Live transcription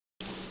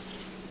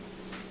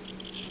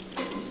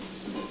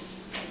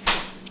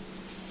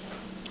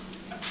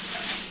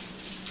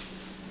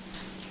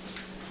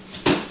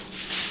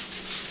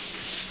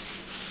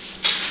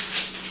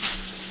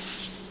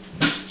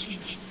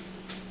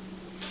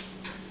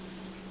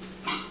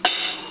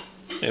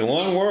In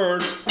one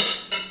word,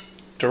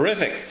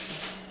 terrific.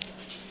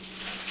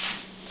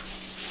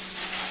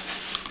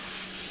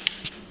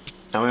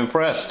 I'm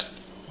impressed.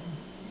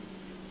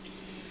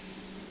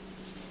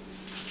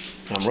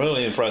 I'm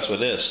really impressed with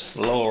this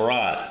lower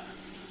rod,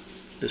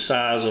 the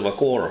size of a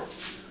quarter.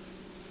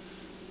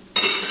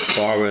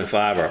 Carbon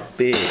fiber,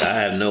 big.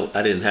 I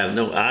didn't have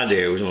no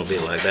idea it was going to be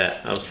like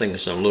that. I was thinking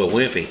some little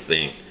wimpy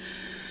thing,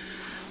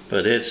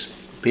 but it's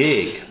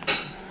big.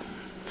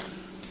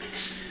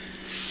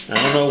 I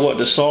don't know what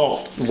the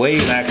salt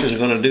wave action is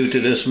going to do to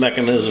this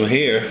mechanism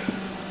here.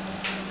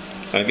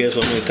 I guess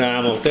only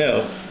time will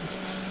tell.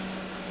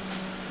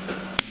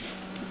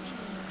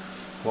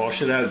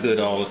 Wash it out good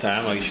all the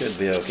time. Well, you should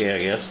be okay, I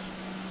guess.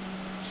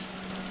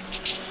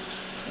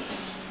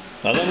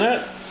 Other than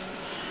that,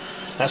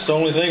 that's the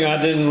only thing I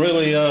didn't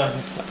really,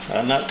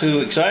 I'm not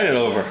too excited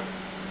over.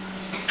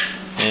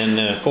 And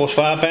of course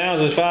 5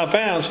 pounds is 5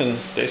 pounds, and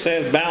they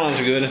say it's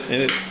balanced good,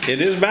 and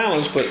it is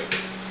balanced, but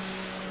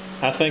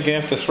I think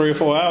after 3 or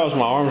 4 hours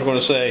my arm's going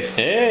to say,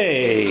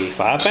 hey,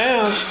 5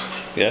 pounds,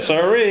 yes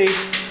sirree.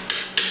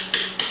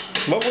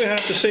 But we'll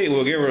have to see.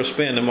 We'll give her a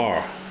spin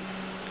tomorrow.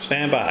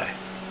 Stand by.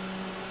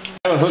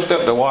 I haven't hooked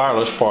up the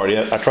wireless part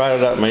yet. I tried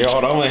it out in my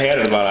yard. I only had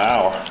it about an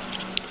hour.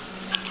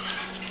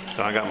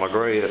 So I got my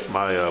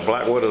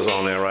Black Widows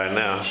on there right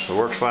now. It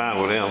works fine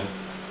with them.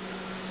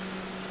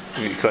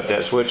 You can cut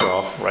that switch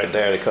off right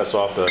there. It cuts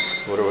off the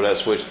whatever that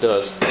switch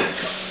does.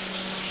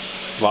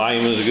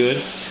 Volume is good.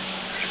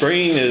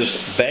 Screen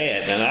is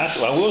bad, and I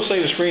will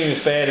say the screen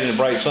is bad in the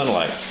bright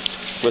sunlight.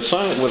 With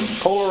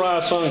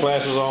polarized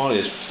sunglasses on,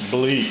 it's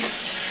bleak.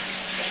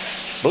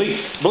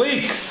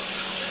 Bleak.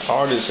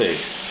 Hard to see.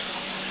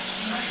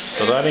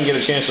 Because I didn't get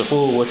a chance to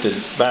fool with the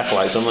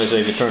backlight. Somebody said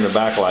if you turn the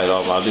backlight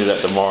off, I'll do that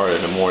tomorrow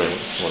in the morning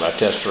when I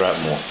test her out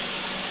more.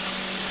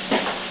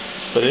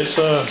 But it's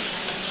a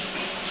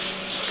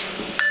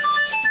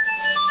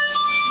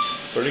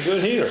pretty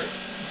good heater.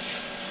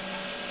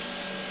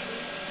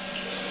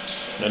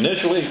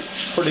 Initially,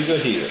 pretty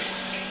good heater.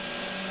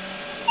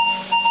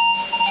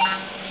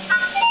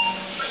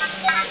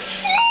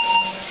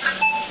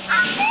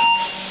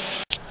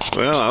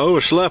 Well, I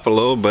overslept a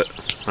little, but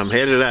I'm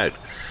headed out.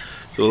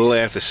 It's a little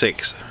after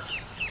 6.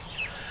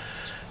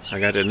 I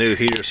got the new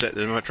heater set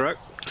in my truck.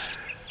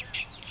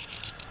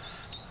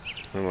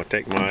 I'm going to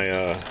take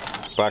my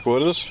Black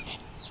Widows,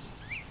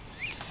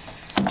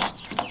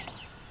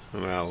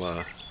 and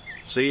I'll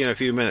see you in a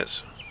few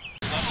minutes.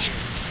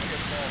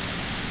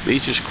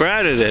 Beach is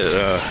crowded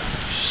at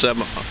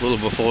 7, a little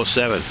before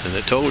 7, and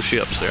the tall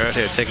ships, they're out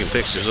here taking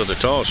pictures of the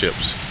tall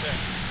ships,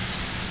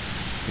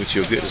 which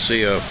you'll get to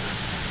see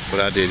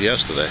what I did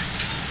yesterday.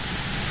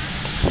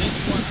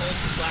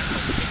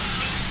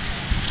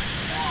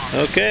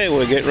 Okay,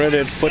 we're getting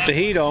ready to put the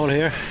heat on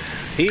here.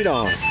 Heat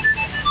on.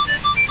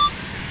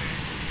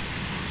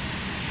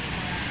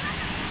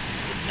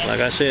 Like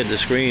I said, the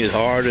screen is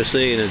hard to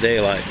see in the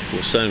daylight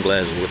with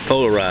sunglasses, with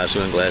polarized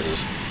sunglasses.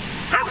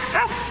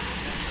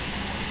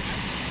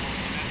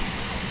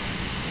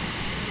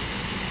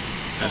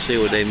 I see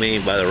what they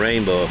mean by the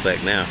rainbow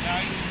effect now.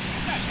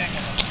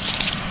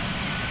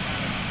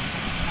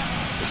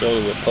 It's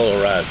only with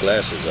polarized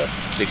glasses, a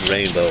big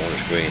rainbow on the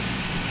screen.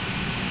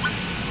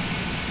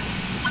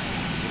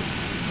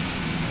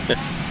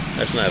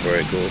 That's not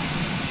very cool.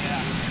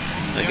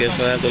 I guess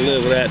I'll have to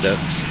live with that though.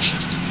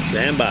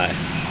 Stand by.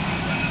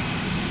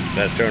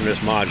 Gotta turn this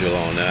module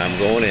on now. I'm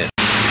going in.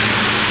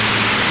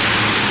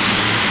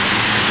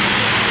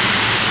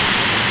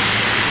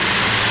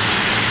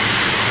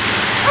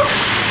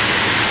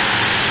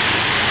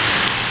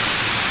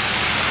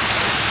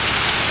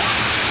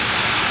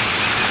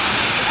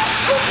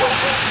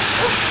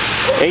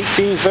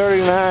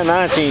 $1839,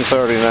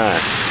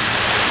 $1939.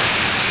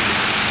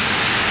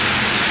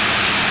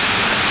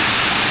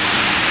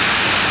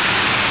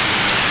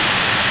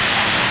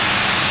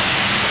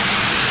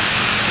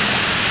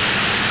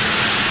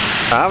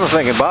 I was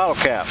thinking bottle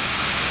cap.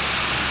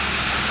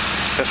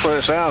 That's what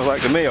it sounds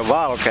like to me, a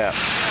bottle cap.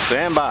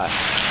 Stand by.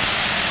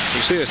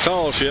 You see the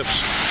tall ships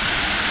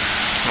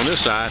on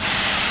this side.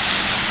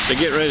 They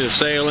get ready to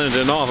sail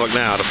into Norfolk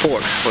now, to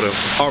port, for the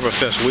Harbor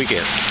Fest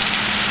weekend.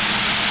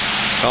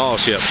 Tall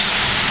ships.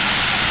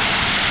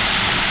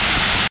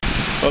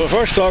 Well, the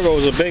first target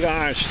was a big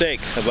iron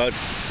stake, about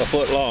a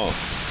foot long.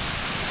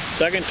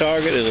 Second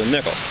target is a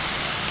nickel.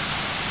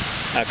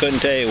 I couldn't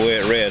tell you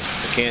where it read.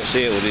 I can't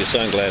see it with these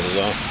sunglasses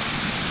on.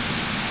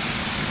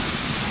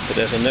 But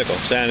that's a nickel.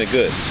 Sounded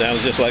good.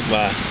 Sounded just like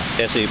my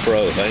SE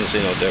Pro. I didn't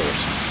see no difference.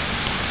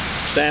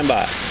 Stand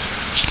by.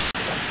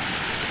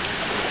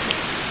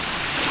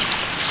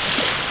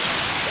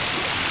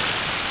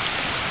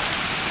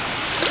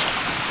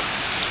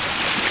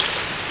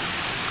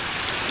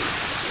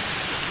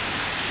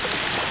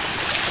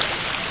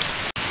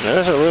 Now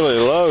this is a really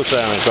low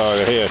sounding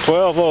target here,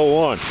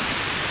 1201.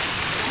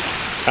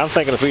 I'm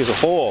thinking a piece of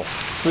foil,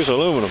 a piece of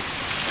aluminum.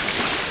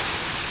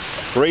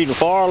 Reading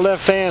far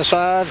left hand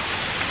side,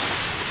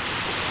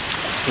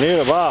 near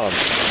the bottom.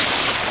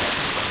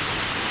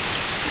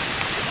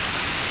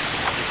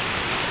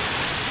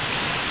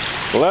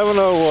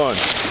 11:01.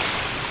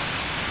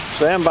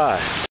 Stand by.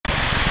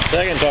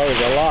 Second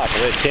target's a lock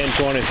at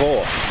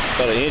 10:24.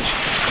 About an inch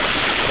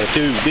or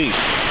two deep.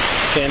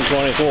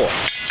 10:24.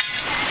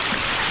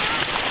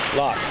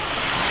 Lock.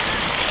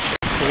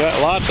 We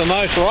got lots of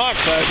nice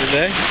rocks out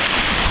today.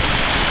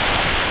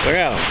 Look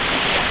at them.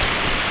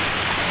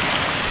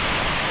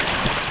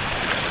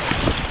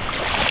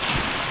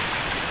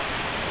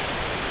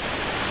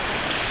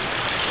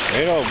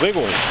 Ain't no big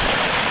ones.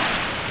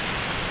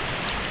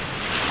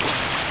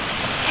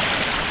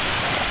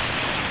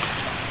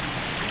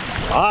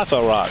 Lots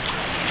of rocks.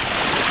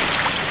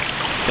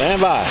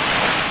 Stand by.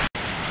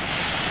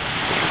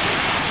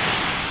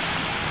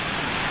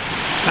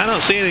 I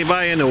don't see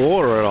anybody in the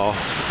water at all.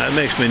 That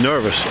makes me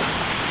nervous.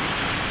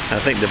 I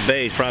think the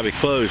bay's probably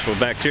closed for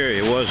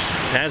bacteria. It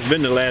has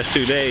been the last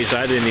 2 days.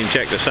 I didn't even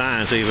check the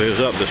sign, see if it was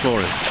up this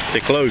morning. They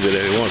close it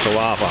every once in a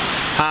while for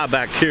high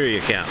bacteria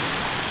count.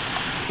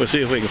 We'll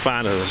see if we can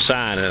find a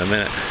sign in a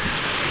minute.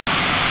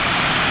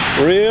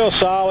 Real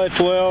solid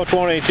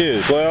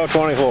 12:22,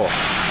 12:24.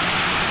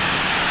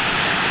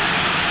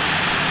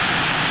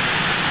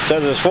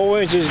 Says it's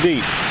 4 inches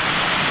deep.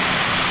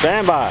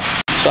 Stand by.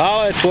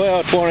 Solid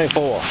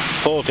 12:24.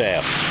 Pull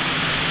tab.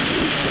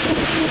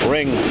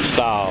 Ring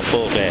style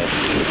pull tab.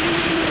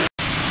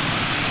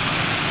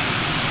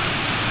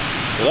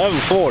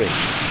 11:40.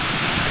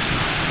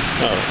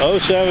 No,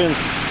 07.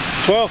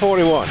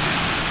 12:41.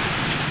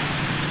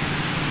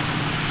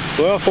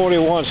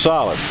 12:41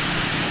 solid.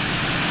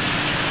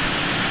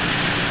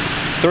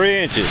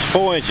 3 inches,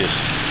 4 inches.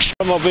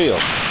 Automobile.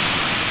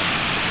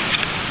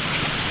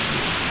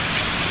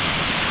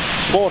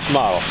 Sports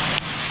model.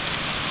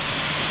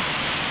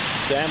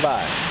 Stand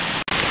by.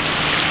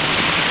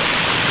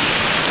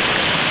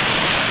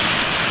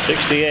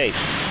 68.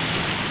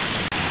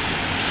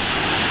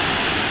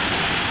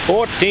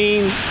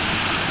 14.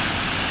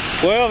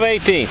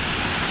 12:18.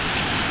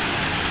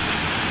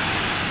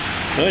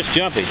 Oh, it's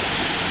jumpy.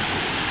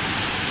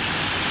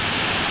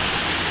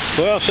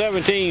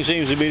 12:17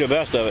 seems to be the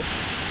best of it.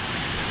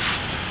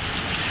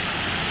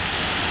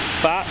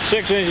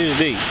 6 inches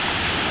deep.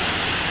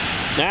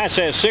 Now it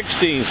says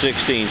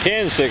 16:16,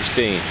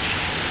 10:16.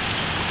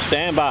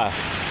 Stand by.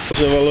 It's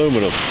of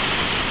aluminum.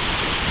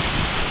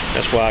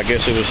 That's why I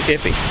guess it was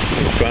iffy.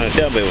 He was trying to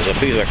tell me it was a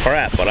piece of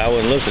crap, but I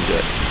wouldn't listen to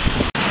it.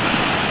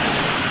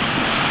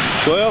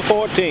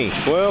 12:14,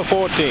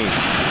 12:14.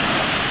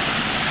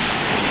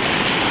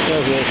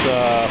 Says it's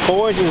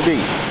 4 inches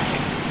deep.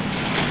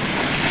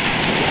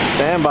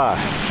 Stand by.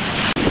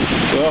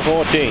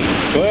 12:14,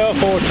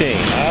 12:14.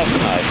 That's a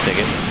nice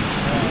ticket.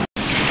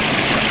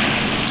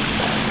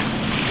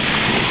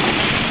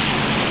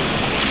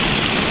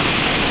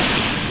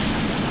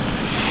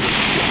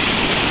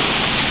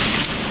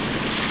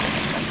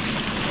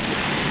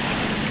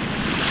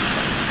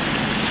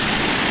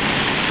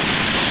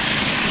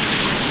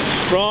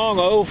 Strong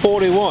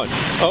 041,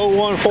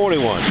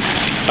 0141,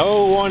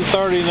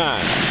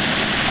 0139.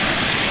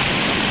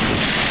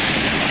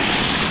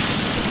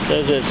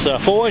 Says it's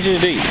 4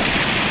 inches deep.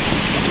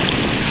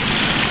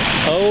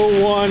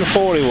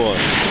 0141.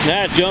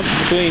 Now it jumps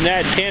between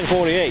that and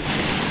 1048.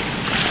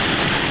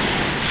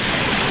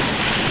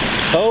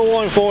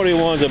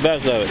 0141 is the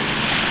best of it.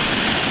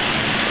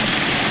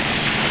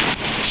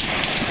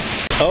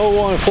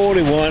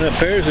 0141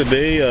 appears to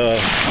be a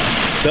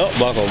belt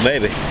buckle,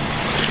 maybe.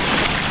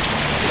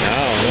 I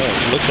don't know.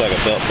 It looks like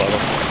a belt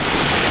buckle.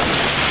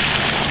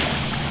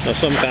 Or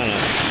some kind of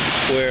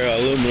square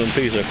aluminum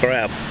piece of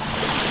crap.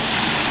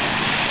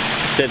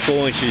 It said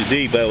 4 inches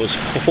deep. That was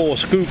 4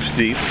 scoops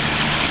deep.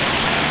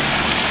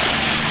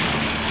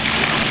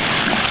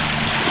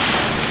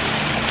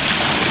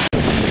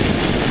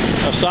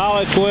 A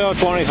solid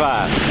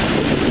 12:25.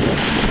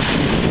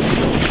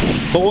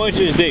 4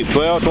 inches deep.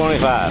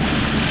 12:25.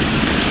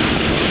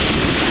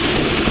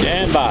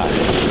 Stand by.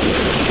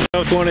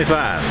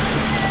 12:25.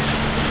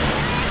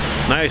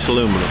 Nice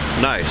aluminum,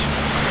 nice.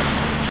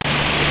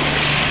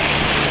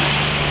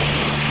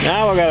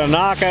 Now we got a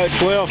knockout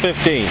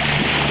 12:15.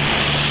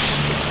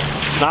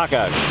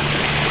 Knockout.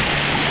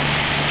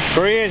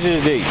 3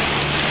 inches deep.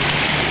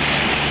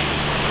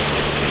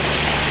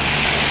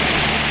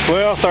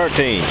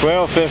 12:13,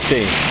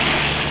 12:15.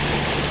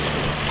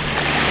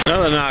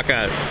 Another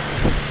knockout.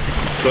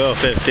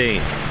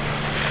 12:15.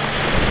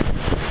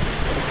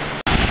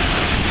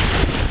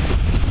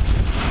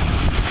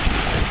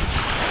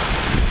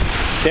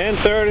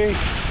 $10.30,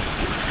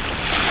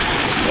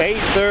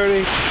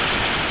 $8.30,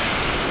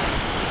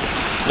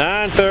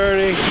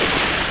 $9.30,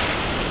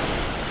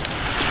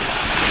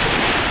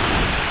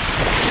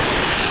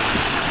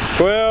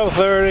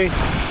 $12.30.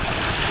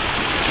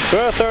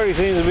 $12.30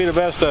 seems to be the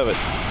best of it.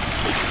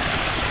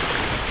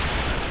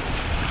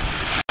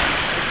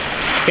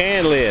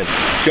 Can lid,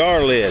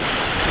 jar lid,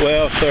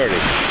 $12.30.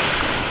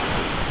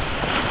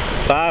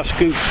 5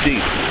 scoops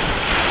deep.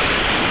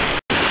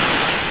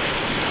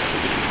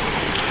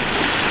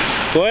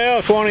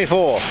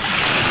 12:24.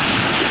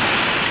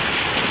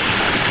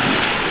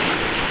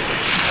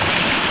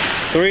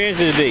 3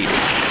 inches deep.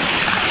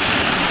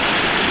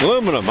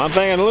 Aluminum. I'm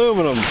thinking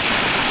aluminum.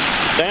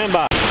 Stand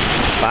by.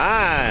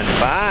 Fine.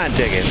 Fine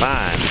ticket.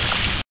 Fine.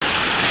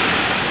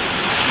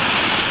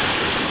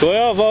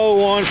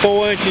 1201,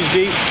 4 inches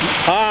deep,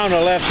 high on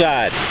the left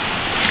side.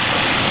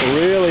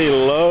 Really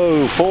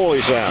low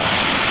Foley sound.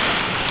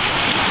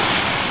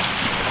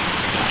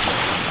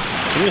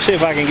 Let me see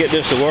if I can get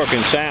this to work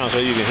in sound so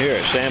you can hear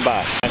it. Stand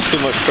by. That's too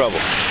much trouble.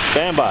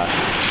 Stand by.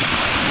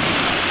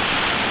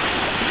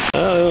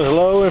 Well, it was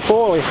low and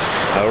Foley.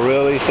 A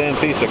really thin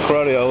piece of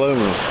cruddy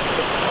aluminum.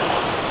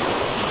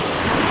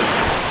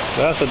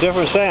 That's a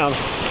different sound.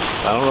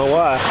 I don't know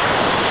why.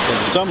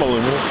 It's some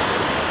aluminum.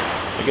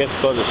 I guess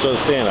because it's so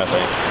thin, I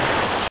think.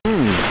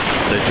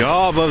 The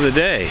job of the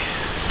day.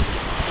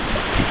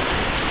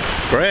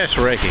 Grass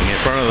raking in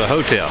front of the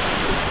hotel.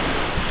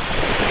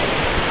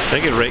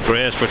 They could rake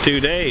grass for 2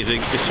 days.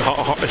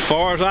 As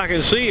far as I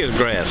can see is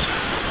grass.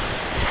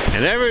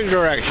 In every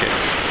direction.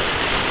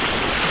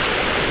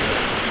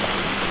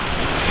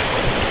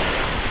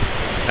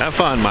 Have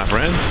fun, my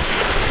friend.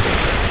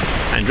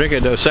 And drink a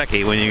Dos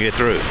Equis when you get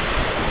through.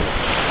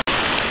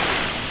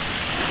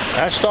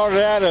 That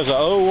started out as a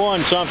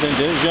 01 something,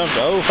 then it jumped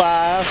to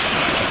 05,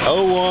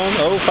 01,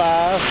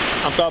 05.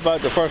 I'm talking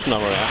about the first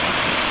number now.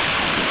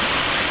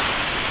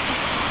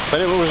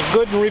 But it was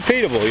good and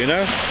repeatable, you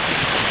know.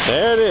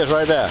 There it is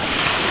right there.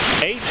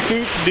 8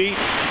 scoops deep.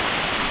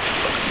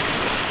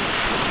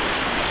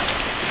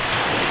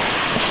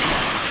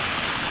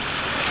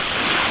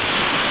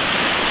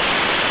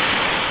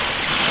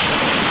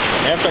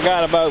 After I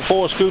got about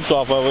 4 scoops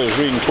off of it, it was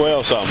reading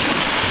 12 something.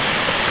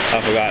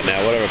 I forgot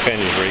now, whatever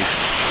pennies read.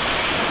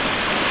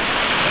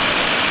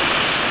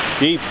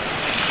 Deep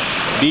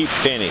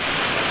penny.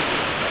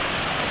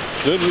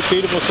 Good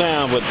repeatable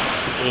sound, but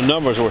the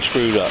numbers were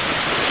screwed up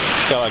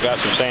until I got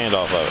some sand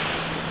off of it.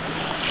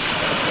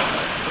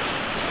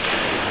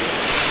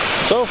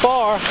 So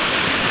far,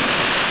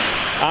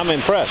 I'm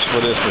impressed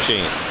with this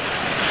machine.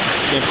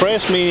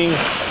 Impressed meaning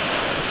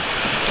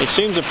it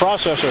seems the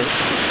processor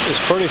is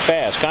pretty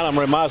fast. Kind of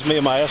reminds me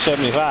of my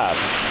S75,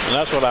 and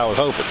that's what I was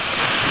hoping.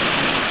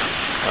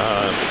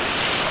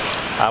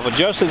 I've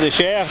adjusted the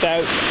shaft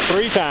out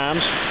 3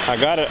 times. I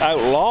got it out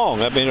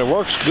long. I mean, it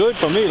works good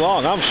for me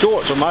long. I'm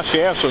short, so my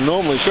shafts are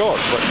normally short.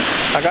 But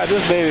I got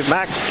this baby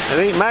maxed. It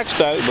ain't maxed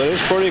out, but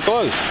it's pretty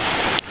close.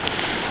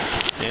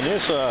 And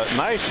it's a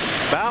nice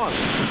balance.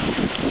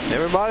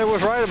 Everybody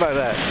was right about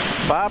that.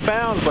 5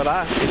 pounds, but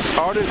it's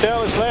hard to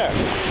tell it's there.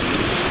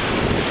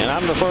 And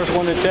I'm the first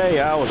one to tell you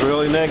I was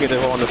really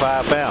negative on the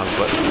 5 pounds,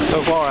 but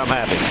so far I'm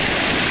happy.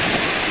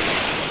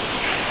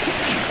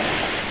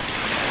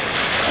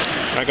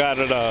 I got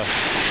it,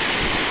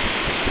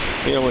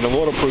 in the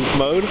waterproof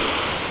mode.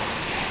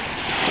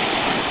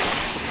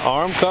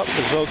 Arm cup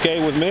is okay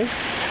with me.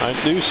 I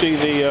do see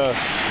the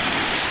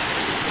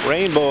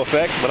rainbow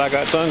effect, but I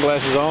got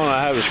sunglasses on and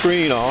I have the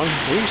screen on.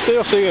 You can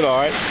still see it all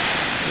right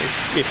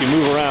if you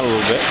move around a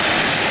little bit.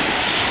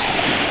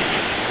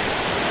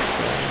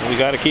 We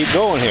got to keep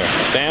going here.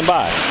 Stand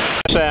by.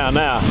 Sound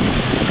now.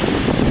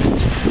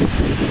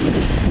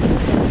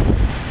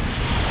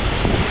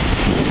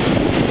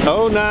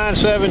 Oh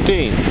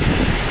 0917,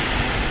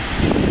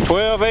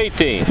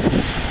 1218,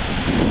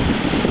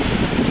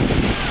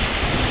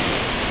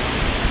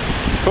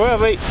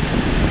 12:8,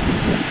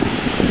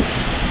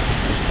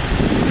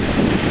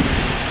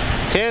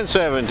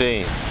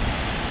 10:17,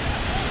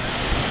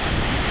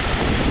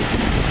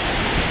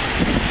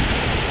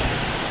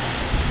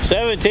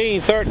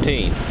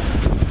 17:13.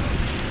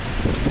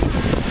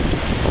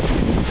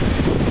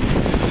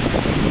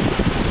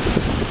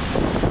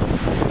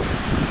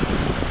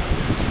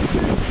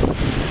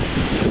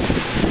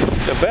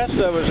 The best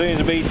of it seems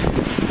to be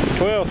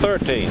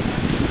 12:13.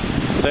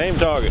 Same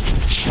target.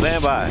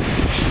 Stand by.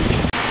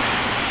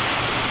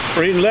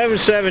 Reading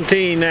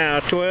 11:17 now.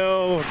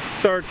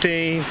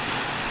 12:13.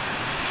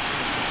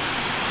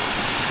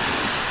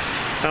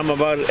 I'm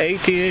about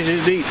 18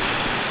 inches deep.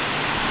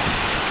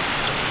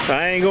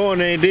 I ain't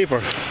going any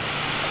deeper.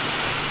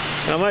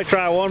 I might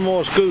try one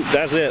more scoop.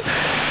 That's it.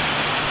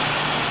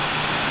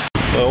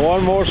 Well,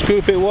 one more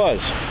scoop it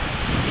was.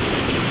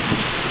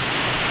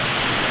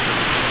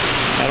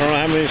 I don't know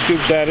how many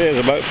scoops that is,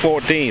 about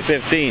 14,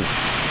 15.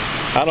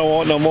 I don't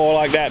want no more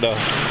like that though.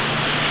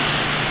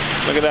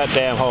 Look at that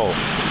damn hole.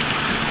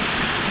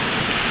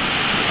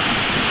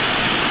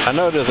 I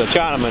know there's a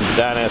Chinaman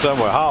down there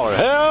somewhere hollering,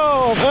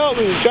 "Help! Help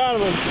me,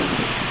 Chinaman!"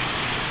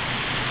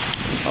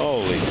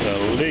 Holy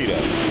Toledo.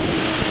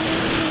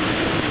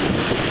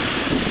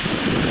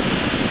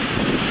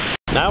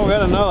 Now we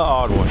got another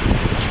odd one.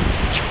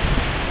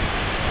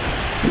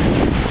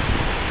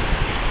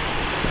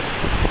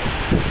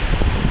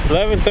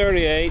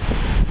 $11.38.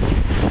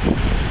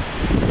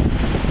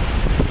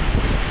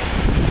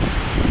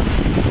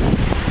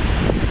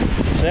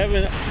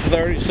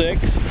 $7.36.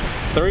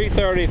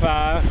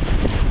 $3.35.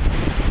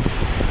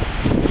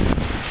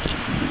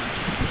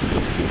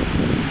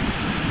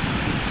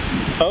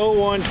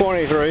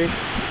 $01.23.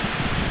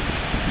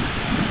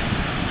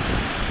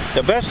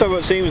 The best of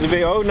it seems to be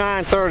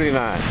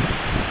 $09.39.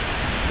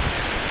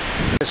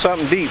 It's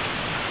something deep.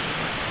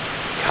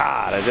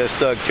 God, I just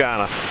dug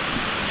China.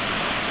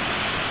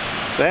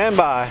 Stand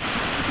by.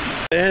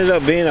 It ended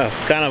up being a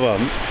kind of a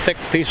thick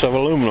piece of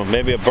aluminum,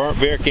 maybe a burnt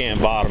beer can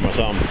bottom or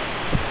something.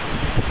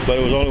 But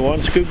it was only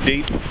 1 scoop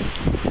deep.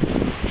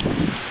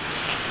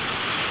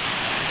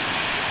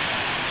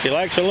 She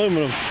likes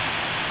aluminum.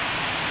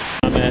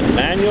 I'm at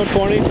manual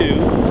 22.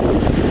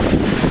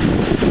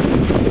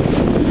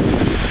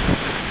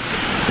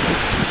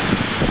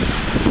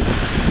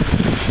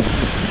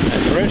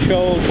 At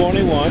threshold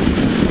 21.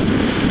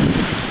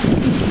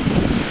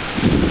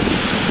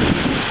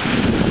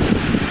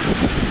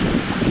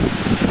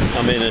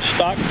 I'm in a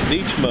stock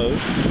beach mode.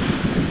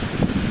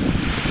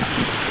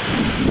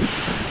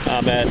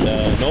 I'm at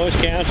noise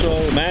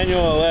cancel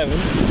manual 11,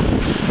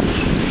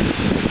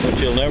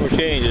 which you'll never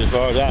change as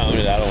far as I own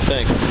it. I don't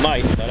think.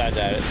 Might, but I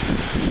doubt it.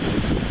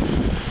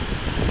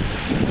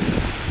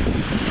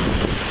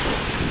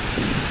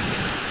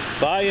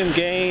 Volume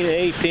gain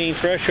 18,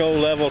 threshold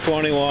level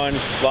 21,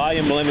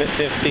 volume limit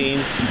 15,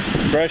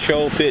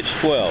 threshold pitch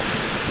 12.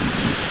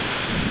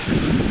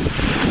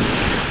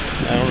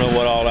 I don't know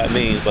what all that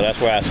means, but that's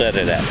where I set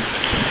it at.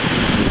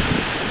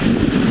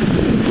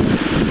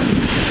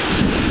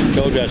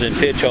 Told you I was in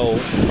pitch hole.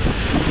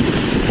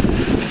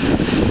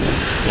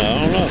 I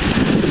don't know.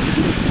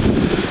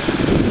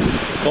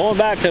 Going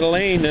back to the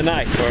lane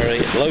tonight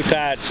for low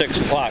tide, 6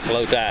 o'clock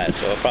low tide,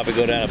 so I'll probably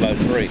go down about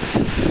 3.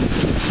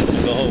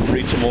 I'll go home and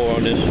read some more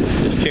on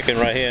this chicken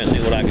right here and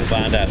see what I can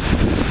find out.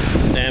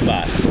 Stand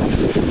by.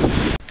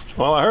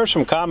 Well, I heard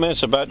some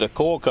comments about the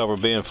coil cover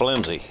being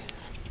flimsy.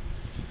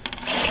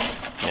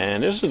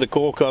 And this is the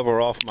coil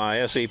cover off my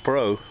SE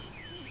Pro.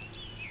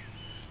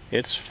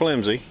 It's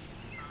flimsy,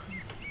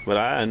 but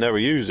I never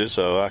used it,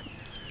 so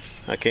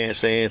I can't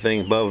say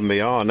anything above and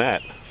beyond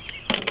that.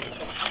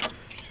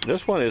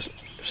 This one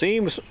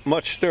seems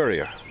much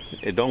sturdier.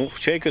 It don't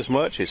shake as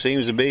much. It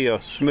seems to be a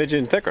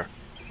smidgen thicker.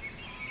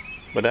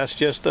 But that's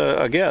just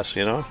a guess,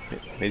 you know.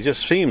 It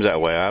just seems that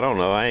way. I don't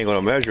know. I ain't going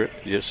to measure it.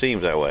 It just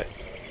seems that way.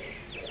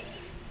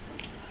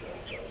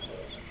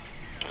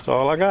 That's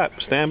all I got.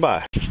 Stand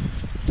by.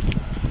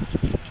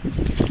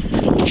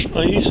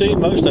 Well, you see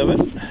most of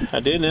it. I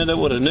did end up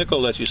with a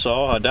nickel that you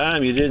saw, a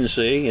dime you didn't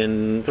see,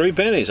 and 3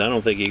 pennies. I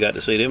don't think you got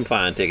to see them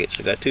fine tickets.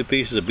 I got 2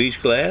 pieces of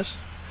beach glass.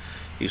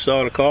 You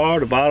saw the car,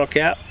 the bottle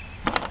cap,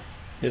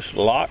 this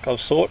lock of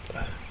sort.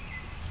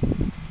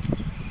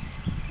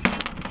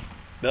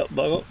 Belt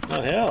buckle.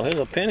 Oh hell, there's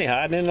a penny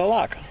hiding in the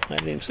lock. I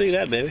didn't see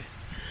that, baby.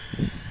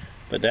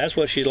 But that's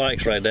what she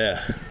likes right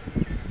there.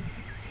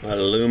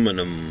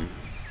 Aluminum.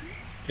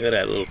 Look at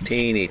that little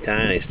teeny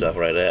tiny stuff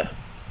right there.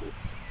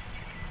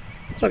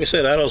 Like I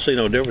said, I don't see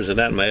no difference in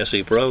that in my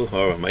SE Pro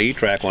or my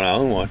E-Track when I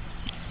own one.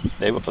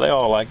 They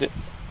all liked it.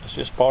 It's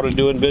just part of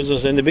doing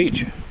business in the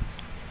beach.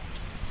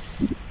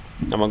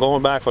 I'm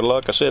going back for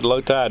luck. I said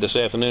low tide this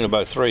afternoon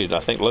about 3.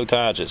 I think low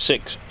tide's at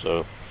 6,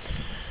 so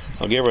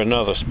I'll give her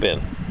another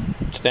spin.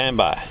 Stand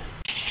by.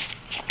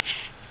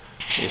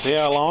 You see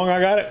how long I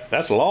got it?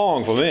 That's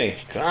long for me.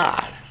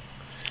 God.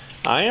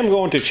 I am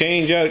going to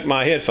change out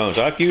my headphones.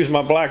 I've used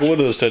my Black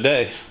Widows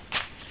today.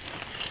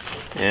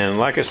 And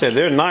like I said,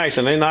 they're nice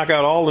and they knock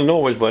out all the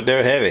noise, but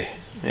they're heavy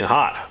and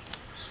hot.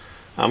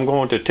 I'm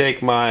going to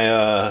take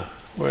my,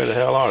 where the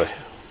hell are they?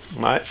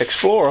 My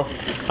Explorer,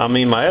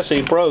 my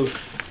SE Pro.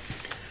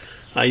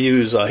 I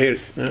use, here,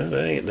 no,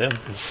 they ain't them.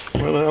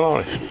 Where the hell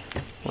are they?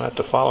 I'll have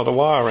to follow the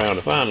wire around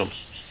to find them.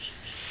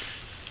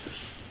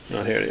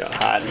 Not here, they are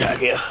hiding back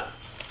here.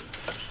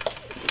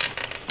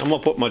 I'm going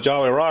to put my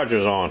Jolly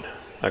Rogers on.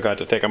 I got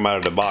to take them out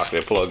of the box.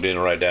 They're plugged in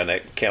right down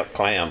that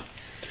clamp.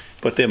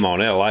 Put them on,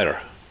 they're lighter.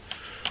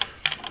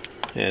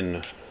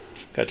 And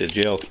got the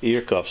gel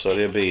ear cuffs, so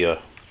they'll be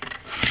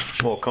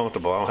more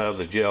comfortable. I don't have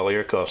the gel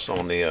ear cuffs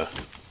on the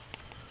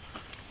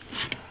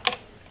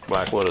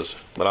Black Widows,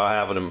 but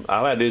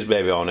I'll have this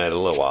baby on that in a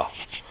little while.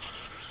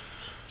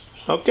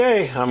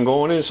 Okay, I'm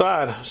going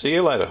inside. See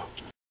you later.